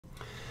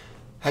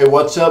Hey,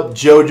 what's up,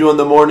 Joe Joe in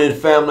the morning,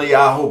 family?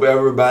 I hope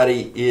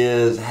everybody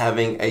is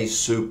having a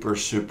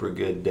super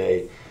good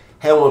day.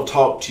 Hey, I want to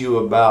talk to you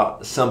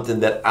about something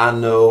that I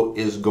know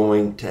is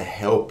going to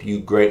help you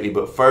greatly.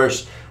 But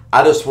first,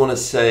 I just want to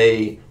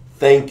say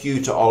thank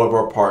you to all of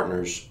our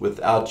partners.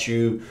 Without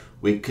you,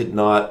 we could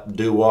not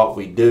do what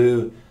we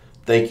do.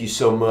 Thank you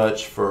so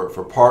much for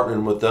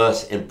partnering with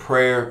us in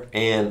prayer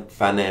and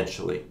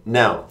financially.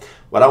 Now,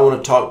 what I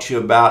want to talk to you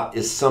about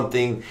is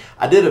something,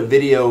 I did a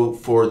video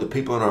for the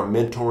people in our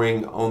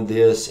mentoring on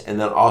this,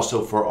 and then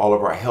also for all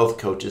of our health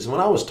coaches. And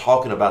when I was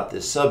talking about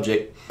this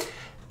subject,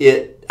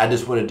 I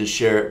just wanted to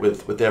share it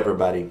with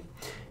everybody.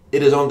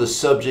 It is on the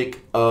subject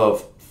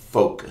of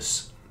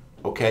focus,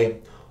 okay?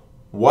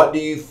 What do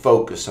you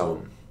focus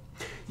on?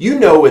 You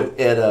know,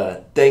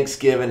 at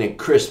Thanksgiving and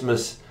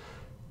Christmas,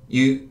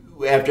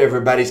 after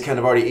everybody's kind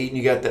of already eaten,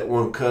 you got that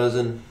one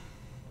cousin.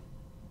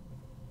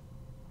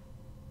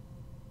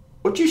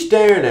 What you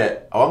staring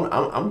at? Oh,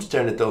 I'm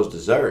staring at those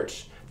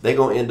desserts. They're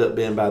going to end up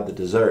being by the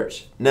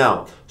desserts.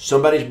 Now,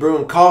 somebody's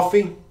brewing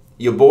coffee.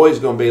 Your boy's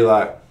going to be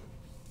like,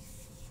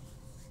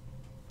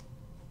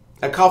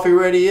 that coffee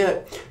ready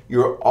yet?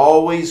 You're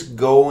always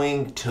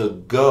going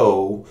to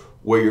go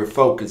where your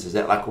focus is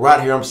at. Like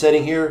right here, I'm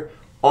sitting here,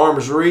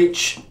 arms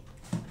reach,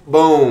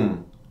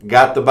 boom,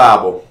 got the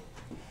Bible.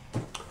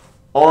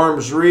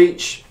 Arms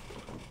reach,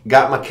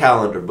 got my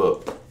calendar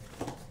book.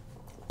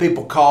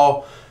 People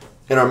call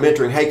in our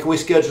mentoring, hey, can we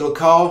schedule a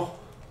call?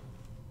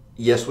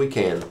 Yes, we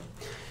can.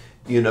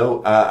 You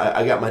know,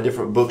 I got my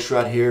different books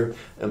right here.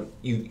 What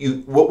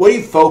do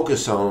you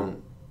focus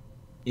on,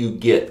 you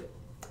get.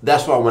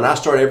 That's why when I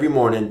start every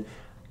morning,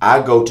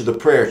 I go to the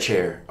prayer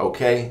chair,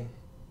 okay?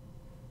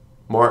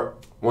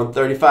 Mark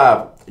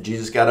 1:35,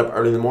 Jesus got up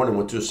early in the morning,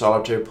 went to a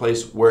solitary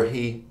place where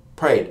he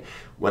prayed.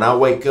 When I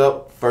wake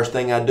up, first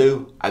thing I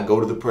do, I go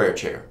to the prayer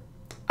chair.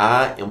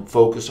 I am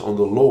focused on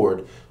the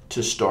Lord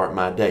to start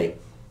my day.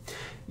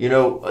 You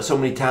know, so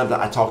many times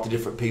I talk to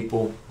different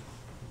people,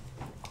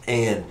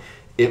 and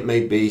it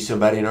may be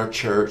somebody in our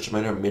church,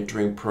 somebody in our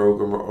mentoring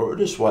program, or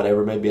just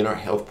whatever, maybe in our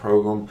health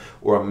program,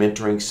 or I'm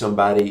mentoring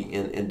somebody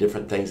in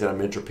different things that I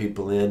mentor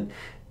people in,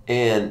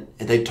 and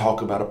they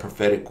talk about a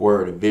prophetic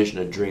word, a vision,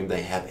 a dream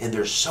they have, and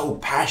they're so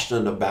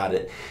passionate about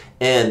it,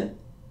 and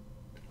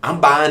I'm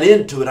buying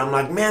into it. I'm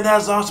like, man,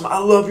 that's awesome. I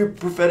love your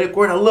prophetic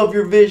word. I love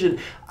your vision.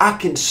 I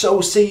can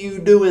so see you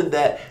doing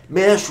that.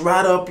 Man, it's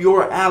right up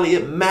your alley.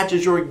 It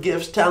matches your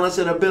gifts, talents,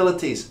 and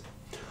abilities.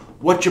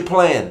 What's your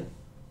plan?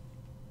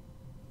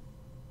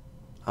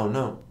 Oh,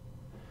 no.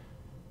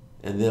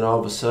 And then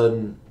all of a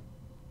sudden,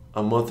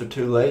 a month or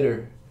two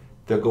later,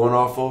 they're going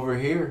off over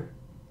here.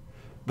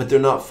 But they're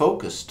not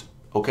focused,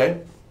 okay?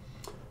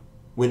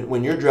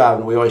 When you're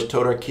driving, we always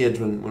told our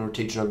kids when we're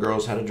teaching our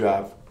girls how to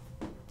drive,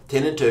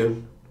 10 and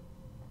 2,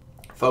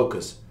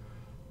 focus.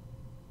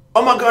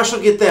 Oh my gosh,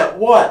 look at that.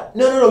 What?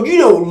 No, you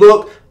don't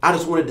look. I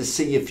just wanted to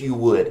see if you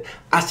would.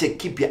 I said,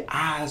 keep your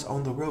eyes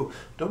on the road.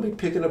 Don't be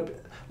picking up.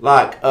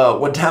 Like,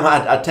 one time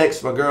I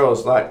text my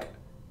girls, like,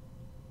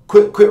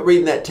 quit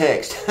reading that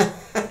text.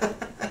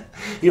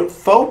 You know,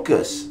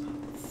 focus,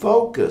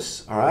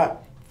 all right?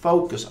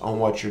 Focus on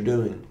what you're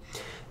doing.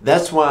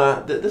 That's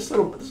why this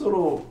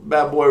little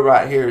bad boy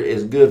right here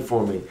is good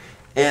for me.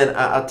 And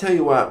I'll tell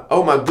you why.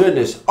 Oh my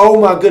goodness.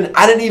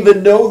 I didn't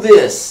even know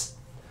this.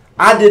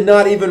 I did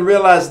not even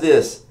realize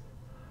this.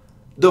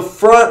 The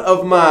front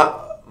of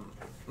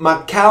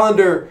my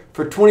calendar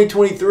for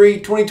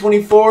 2023,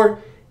 2024,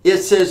 it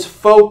says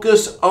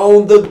focus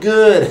on the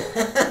good.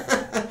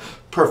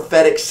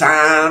 Prophetic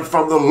sign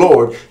from the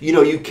Lord. You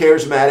know, you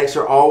charismatics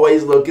are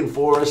always looking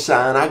for a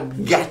sign. I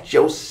got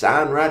your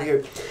sign right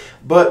here.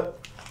 But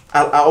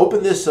I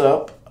open this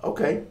up.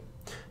 Okay.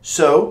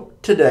 So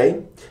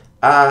today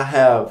I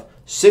have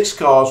 6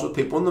 calls with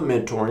people in the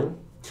mentoring.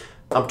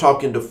 I'm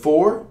talking to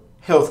 4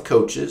 health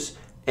coaches,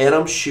 and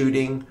I'm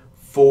shooting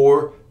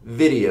 4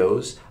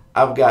 videos.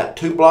 I've got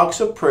 2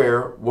 blocks of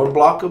prayer, 1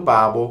 block of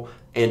Bible,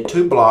 and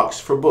 2 blocks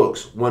for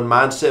books. 1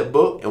 mindset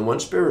book and 1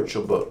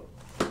 spiritual book.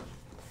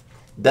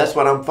 That's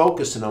what I'm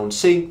focusing on.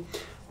 See,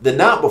 the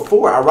night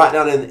before, I write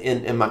down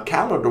in my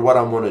calendar what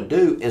I'm going to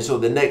do, and so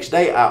the next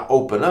day I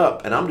open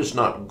up, and I'm just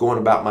not going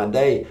about my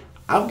day.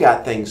 I've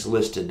got things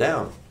listed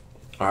down.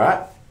 All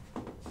right?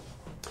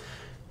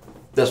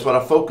 That's what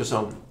I focus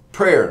on.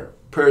 Prayer.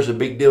 Prayer is a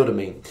big deal to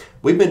me.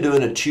 We've been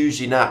doing a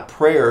Tuesday night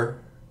prayer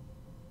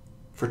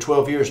for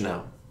 12 years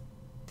now.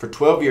 For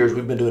 12 years,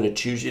 we've been doing a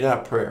Tuesday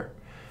night prayer.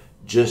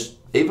 Just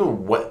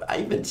even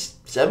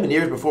 7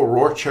 years before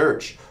Roar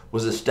Church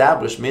was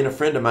established, me and a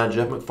friend of mine,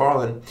 Jeff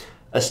McFarland,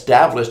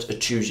 established a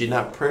Tuesday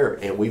night prayer,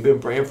 and we've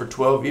been praying for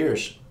 12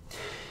 years.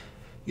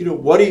 You know,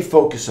 what do you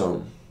focus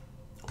on?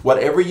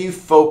 Whatever you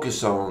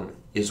focus on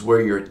is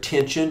where your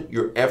attention,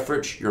 your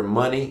efforts, your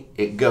money,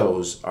 it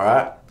goes, all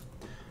right?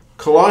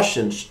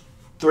 Colossians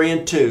 3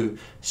 and 2,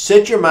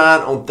 set your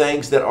mind on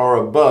things that are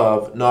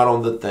above, not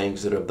on the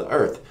things that are of the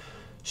earth.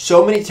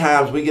 So many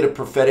times we get a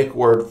prophetic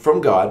word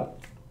from God,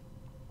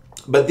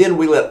 but then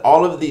we let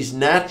all of these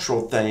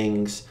natural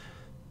things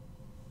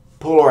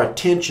pull our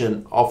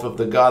attention off of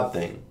the God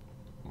thing.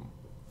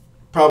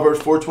 Proverbs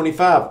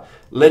 4:25.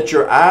 Let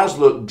your eyes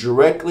look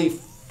directly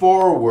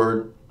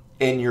forward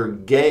and your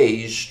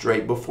gaze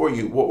straight before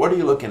you. What are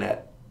you looking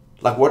at?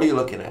 Like, what are you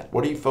looking at?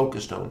 What are you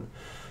focused on?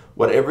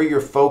 Whatever you're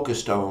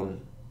focused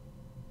on,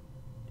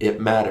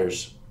 it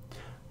matters.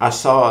 I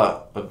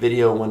saw a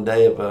video one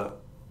day of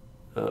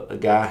a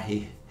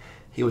guy.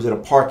 He was in a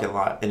parking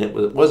lot, and it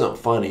wasn't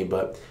funny,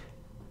 but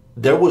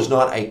there was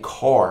not a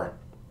car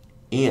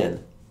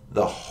in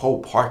the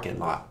whole parking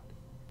lot,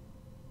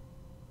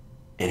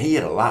 and he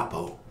had a light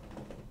pole.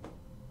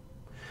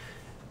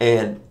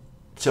 And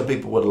some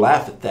people would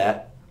laugh at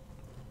that.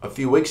 A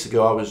few weeks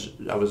ago, I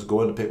was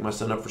going to pick my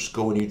son up for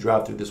school, and you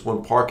drive through this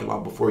one parking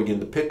lot before you get in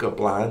the pickup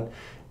line.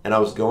 And I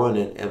was going,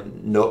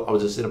 and no, I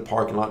was just in a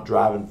parking lot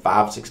driving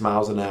 5-6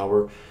 miles an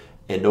hour,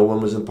 and no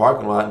one was in the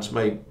parking lot. And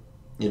somebody,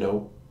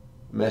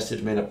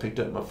 messaged me, and I picked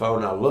up my phone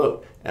and I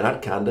looked, and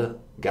I'd kind of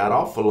got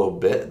off a little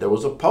bit. There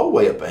was a pole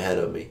way up ahead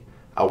of me.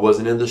 I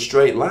wasn't in the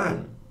straight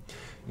line.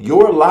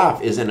 Your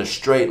life is in a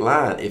straight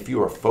line if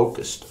you are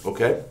focused,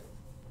 okay?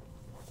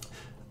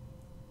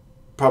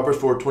 Proverbs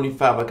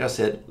 4:25, like I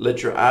said,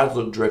 let your eyes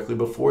look directly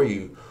before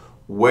you.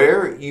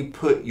 Where you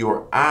put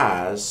your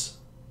eyes,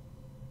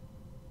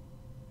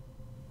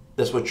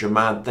 that's what your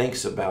mind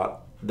thinks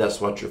about. That's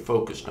what you're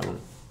focused on.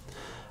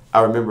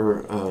 I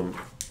remember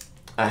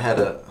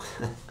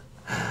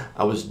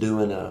I was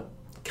doing a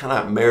kind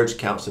of marriage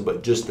counseling,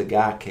 but just the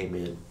guy came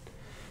in.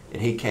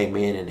 And he came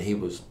in and he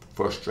was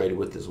frustrated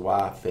with his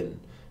wife and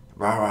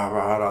rah, rah,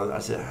 rah, rah. I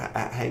said,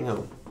 hang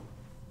on.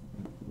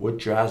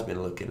 What your eyes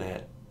been looking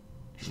at?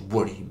 He said,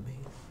 what do you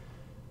mean?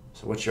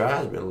 So what your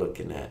eyes been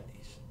looking at?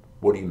 He said,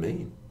 what do you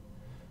mean?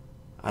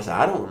 I said,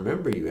 I don't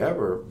remember you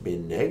ever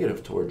being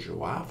negative towards your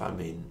wife. I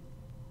mean,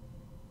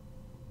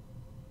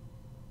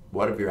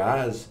 what have your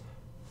eyes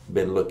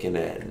been looking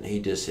at? And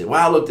he just said,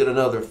 well, I looked at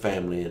another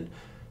family and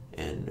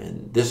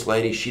this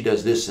lady, she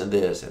does this and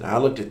this. And I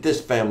looked at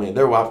this family and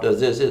their wife does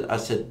this. I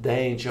said, that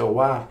ain't your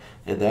wife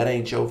and that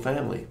ain't your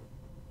family.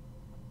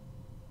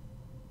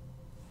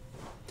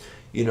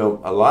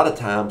 A lot of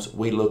times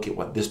we look at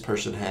what this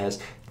person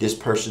has, this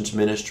person's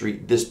ministry,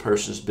 this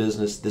person's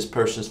business, this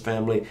person's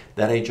family.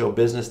 That ain't your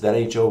business. That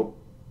ain't your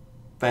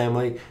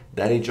family.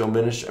 That ain't your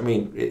ministry. I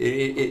mean,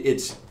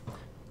 it's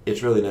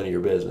really none of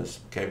your business,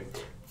 okay?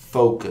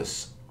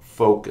 Focus.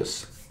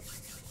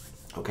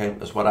 Okay,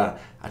 that's what I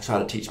try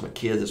to teach my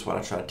kids. That's what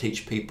I try to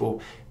teach people.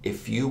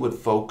 If you would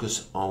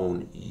focus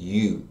on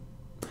you.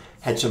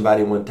 Had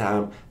somebody one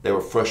time, they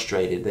were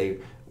frustrated. They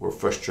were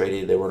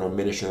in our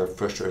ministry. They were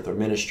frustrated with our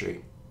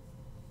ministry.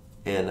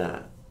 And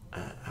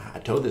I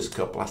told this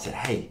couple, I said,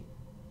 hey,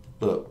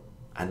 look,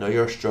 I know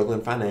you're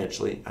struggling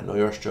financially. I know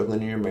you're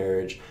struggling in your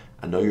marriage.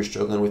 I know you're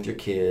struggling with your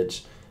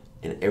kids.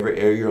 In every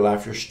area of your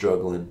life, you're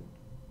struggling.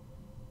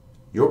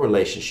 Your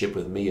relationship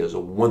with me is the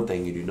one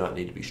thing you do not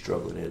need to be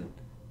struggling in.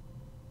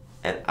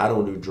 And I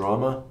don't do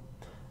drama.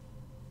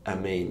 I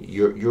mean,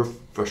 you're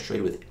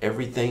frustrated with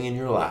everything in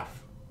your life.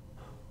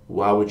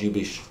 Why would you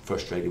be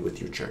frustrated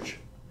with your church?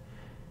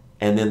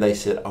 And then they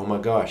said, oh my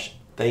gosh,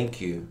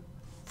 thank you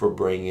for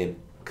bringing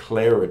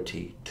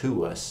clarity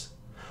to us.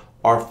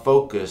 Our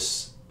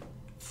focus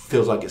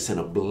feels like it's in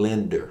a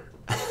blender.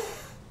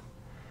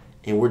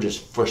 And we're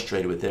just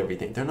frustrated with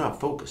everything. They're not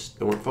focused.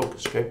 They weren't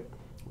focused, okay?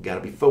 We've got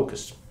to be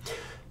focused.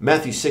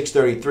 Matthew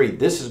 6:33,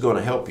 this is going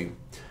to help you.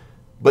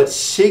 But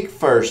seek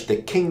first the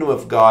kingdom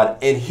of God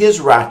and his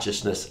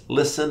righteousness.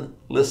 Listen.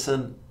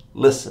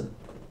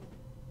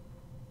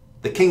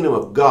 The kingdom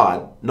of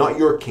God, not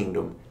your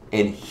kingdom,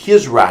 and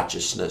his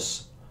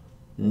righteousness,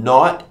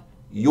 not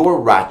your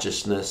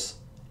righteousness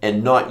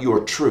and not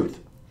your truth.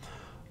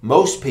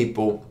 Most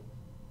people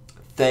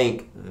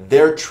think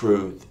their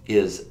truth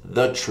is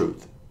the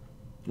truth.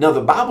 Now,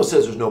 the Bible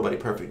says there's nobody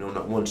perfect, no,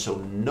 not one, so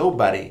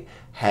nobody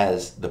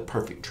has the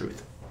perfect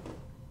truth.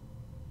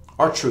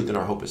 Our truth and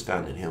our hope is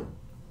found in him.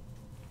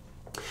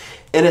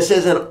 And it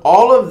says, and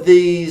all of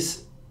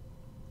these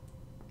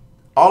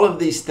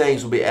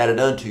things will be added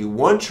unto you.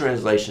 One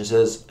translation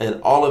says,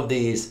 and all of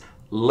these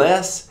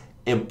less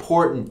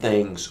important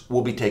things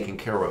will be taken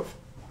care of.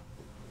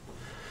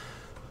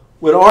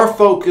 When our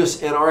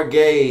focus and our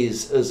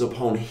gaze is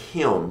upon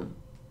him,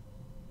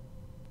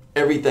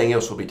 everything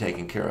else will be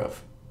taken care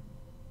of.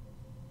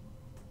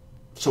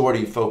 So what are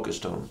you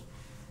focused on?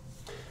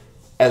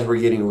 As we're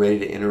getting ready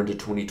to enter into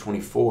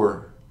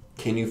 2024,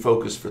 can you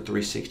focus for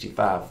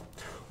 365?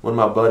 One of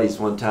my buddies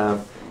one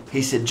time,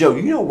 he said, Joe,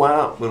 you know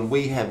why when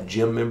we have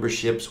gym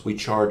memberships, we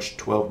charge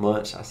 12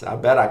 months? I said, I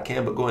bet I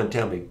can, but go ahead and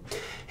tell me.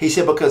 He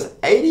said, because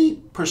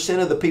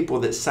 80% of the people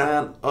that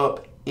sign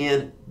up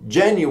in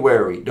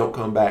January don't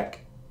come back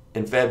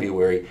in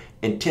February,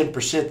 and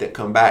 10% that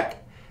come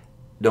back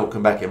don't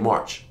come back in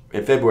March.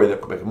 In February, they'll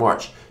come back in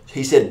March.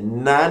 He said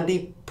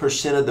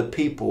 90% of the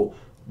people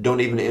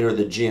don't even enter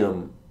the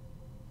gym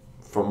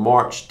from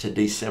March to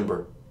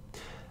December.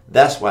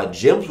 That's why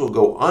gyms will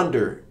go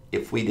under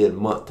if we did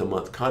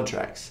month-to-month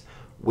contracts.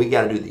 We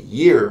got to do the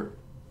year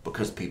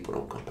because people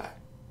don't come back.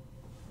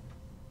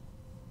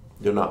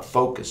 They're not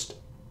focused.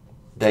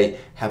 They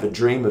have a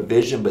dream, a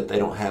vision, but they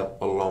don't have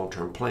a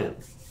long-term plan.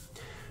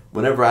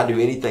 whenever I do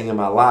anything in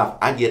my life,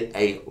 I get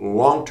a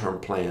long-term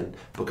plan,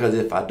 because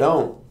if I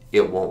don't,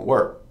 it won't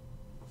work.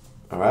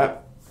 All right?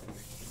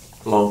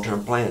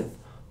 Long-term plan.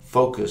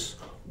 Focus.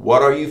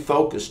 What are you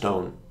focused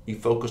on? You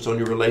focused on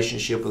your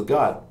relationship with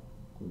God.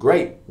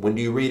 Great. When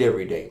do you read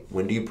every day?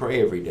 When do you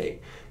pray every day?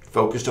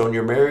 Focused on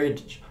your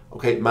marriage?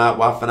 Okay, my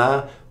wife and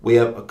I, we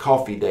have a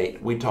coffee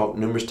date. We talk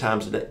numerous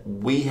times a day.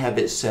 We have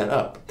it set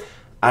up.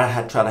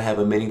 I try to have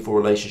a meaningful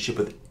relationship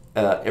with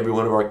every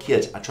one of our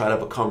kids. I try to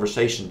have a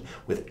conversation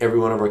with every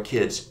one of our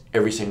kids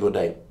every single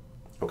day.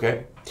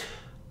 Okay?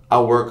 I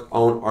work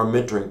on our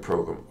mentoring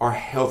program, our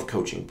health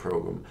coaching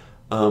program,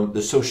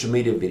 the social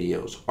media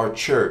videos, our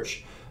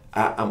church.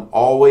 I'm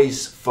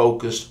always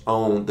focused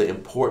on the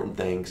important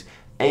things.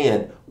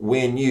 And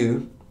when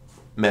you,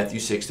 Matthew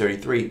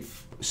 6:33,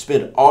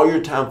 spend all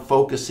your time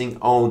focusing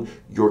on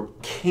your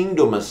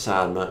kingdom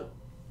assignment,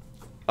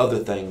 other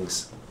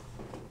things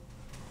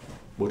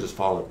will just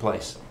fall in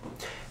place.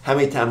 How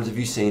many times have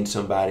you seen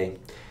somebody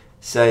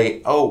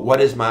say, oh,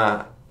 what is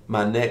my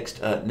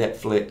next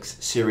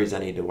Netflix series I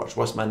need to watch?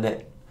 What's my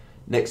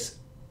next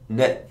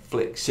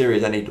Netflix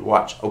series I need to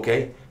watch?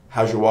 Okay,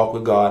 how's your walk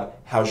with God?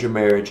 How's your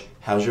marriage?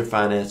 How's your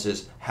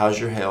finances? How's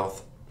your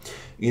health?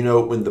 You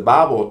know, when the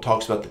Bible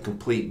talks about the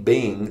complete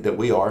being that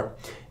we are,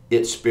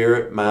 it's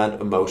spirit,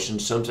 mind, emotion.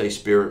 Some say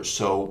spirit,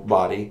 soul,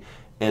 body.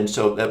 And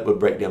so that would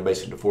break down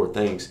basically to four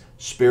things: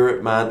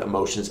 spirit, mind,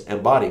 emotions,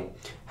 and body.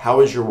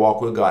 How is your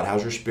walk with God?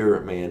 How's your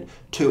spirit, man?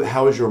 2,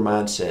 how is your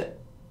mindset?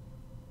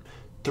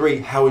 3,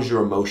 how is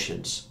your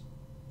emotions?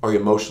 Are you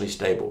emotionally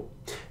stable?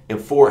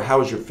 And 4,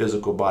 how is your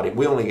physical body?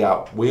 We only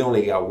got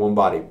one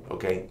body,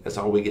 okay? That's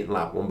all we get in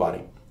life, one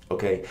body,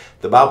 okay?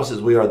 The Bible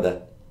says we are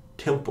the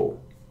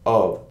temple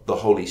of the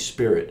Holy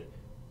Spirit.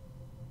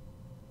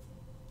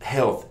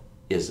 Health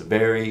is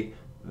very,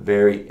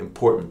 very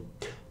important.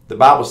 The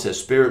Bible says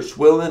spirit's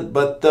willing,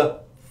 but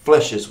the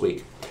flesh is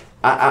weak.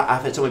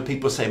 I've had so many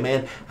people say,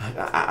 man,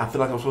 I feel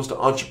like I'm supposed to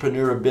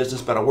entrepreneur a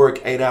business, but I work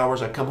 8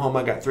 hours. I come home,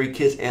 I got 3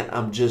 kids, and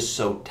I'm just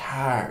so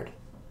tired.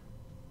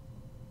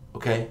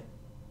 Okay?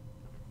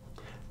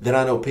 Then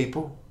I know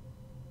people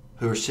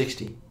who are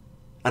 60.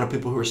 I know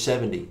people who are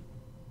 70.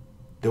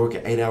 They work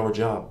an 8-hour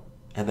job,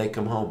 and they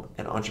come home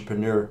and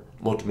entrepreneur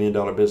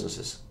multi-million-dollar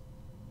businesses.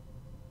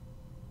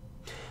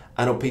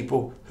 I know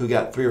people who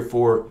got 3 or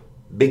 4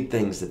 big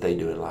things that they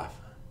do in life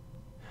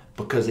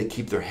because they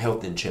keep their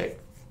health in check.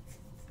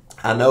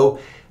 I know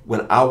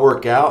when I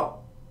work out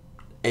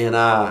and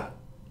I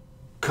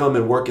come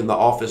and work in the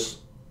office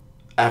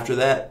after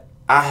that,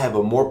 I have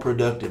a more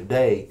productive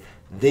day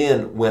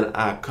than when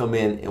I come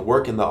in and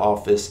work in the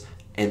office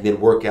and then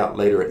work out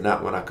later at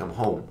night when I come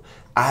home.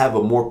 I have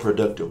a more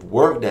productive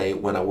work day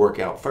when I work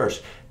out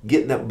first.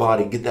 Get that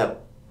body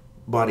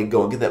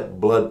going, get that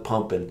blood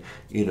pumping,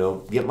 you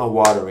know, get my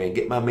water in,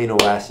 get my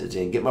amino acids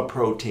in, get my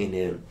protein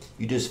in.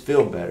 You just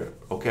feel better,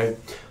 okay?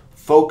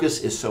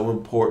 Focus is so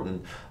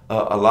important.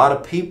 A lot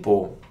of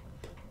people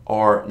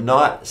are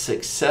not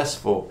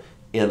successful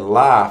in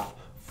life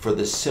for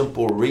the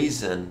simple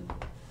reason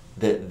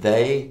that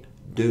they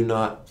do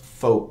not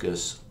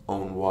focus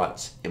on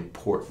what's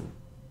important.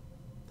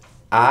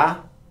 I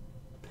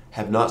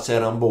have not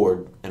sat on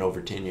board in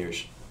over 10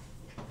 years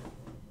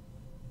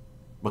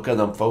because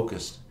I'm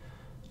focused.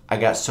 I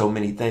got so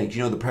many things.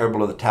 You know the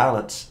parable of the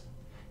talents.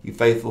 You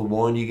faithful with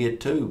 1, you get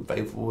 2.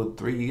 Faithful with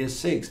 3, you get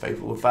 6.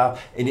 Faithful with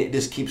 5. And it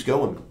just keeps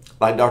going.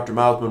 Like Dr.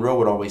 Miles Monroe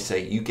would always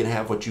say, you can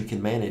have what you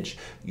can manage.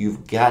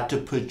 You've got to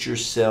put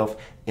yourself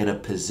in a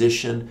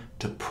position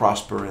to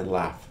prosper in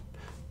life,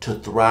 to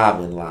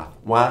thrive in life.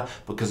 Why?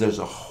 Because there's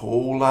a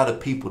whole lot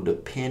of people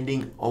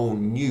depending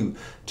on you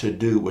to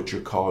do what you're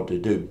called to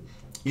do.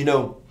 You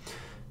know,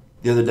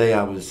 the other day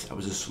I was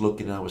just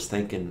looking and I was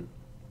thinking,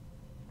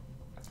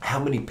 how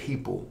many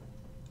people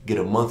get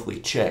a monthly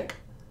check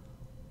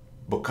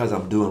because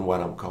I'm doing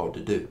what I'm called to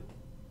do?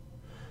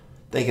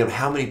 Thinking of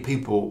how many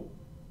people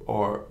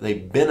they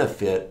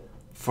benefit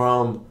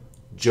from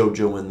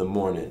JoJo in the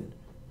morning,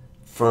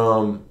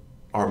 from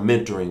our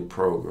mentoring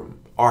program,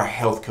 our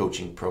health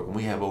coaching program.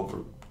 We have over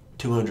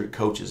 200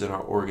 coaches in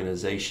our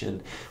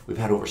organization. We've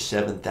had over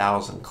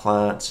 7,000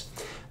 clients.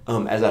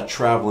 As I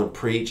travel and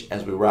preach,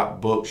 as we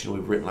write books, you know,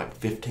 we've written like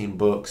 15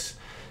 books.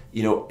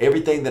 You know,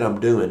 everything that I'm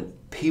doing,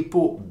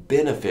 people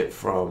benefit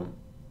from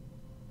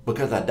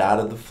because I died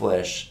of the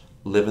flesh,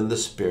 live in the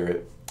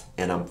spirit,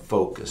 and I'm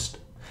focused.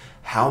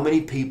 How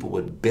many people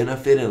would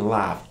benefit in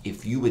life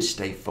if you would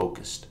stay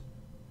focused?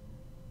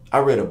 I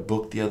read a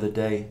book the other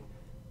day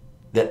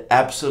that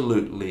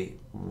absolutely,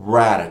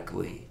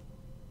 radically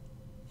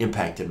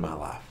impacted my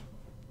life.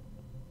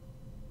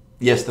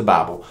 Yes, the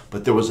Bible,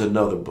 but there was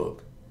another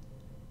book.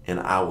 And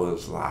I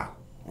was like,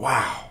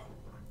 wow.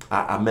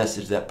 I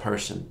messaged that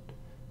person,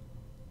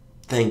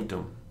 thanked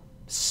them,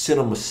 sent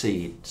them a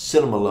seed,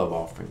 sent them a love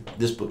offering.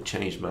 This book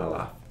changed my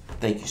life.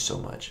 Thank you so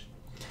much.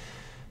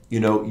 You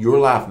know, your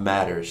life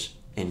matters,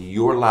 and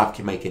your life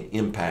can make an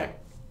impact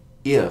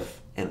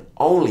if and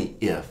only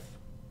if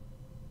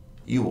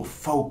you will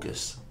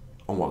focus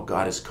on what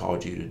God has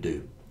called you to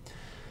do.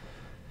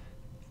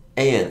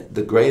 And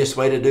the greatest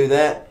way to do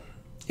that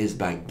is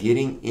by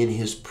getting in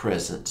his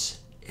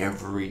presence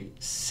every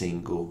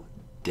single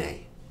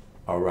day.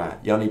 All right.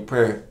 Y'all need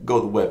prayer?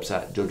 Go to the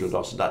website,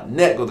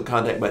 joejoedawson.net. Go to the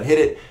contact button. Hit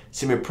it.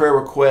 Send me a prayer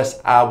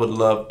request. I would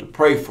love to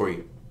pray for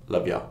you.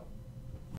 Love y'all.